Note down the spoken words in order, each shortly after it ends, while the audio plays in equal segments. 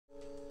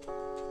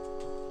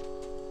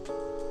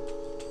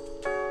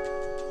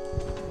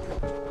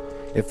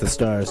If the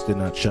stars did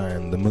not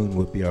shine, the moon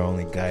would be our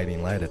only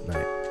guiding light at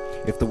night.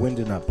 If the wind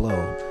did not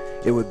blow,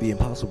 it would be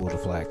impossible to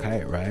fly a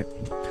kite, right?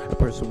 A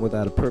person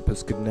without a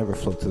purpose could never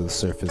float to the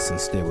surface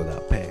and stay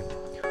without pay.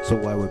 So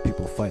why would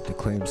people fight to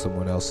claim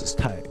someone else's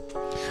type?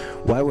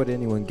 Why would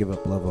anyone give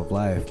up love of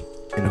life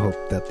in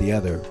hope that the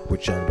other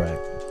would shine bright?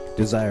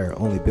 Desire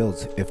only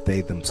builds if they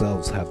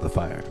themselves have the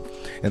fire,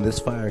 and this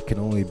fire can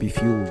only be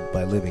fueled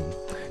by living,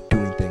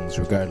 doing things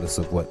regardless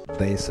of what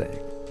they say.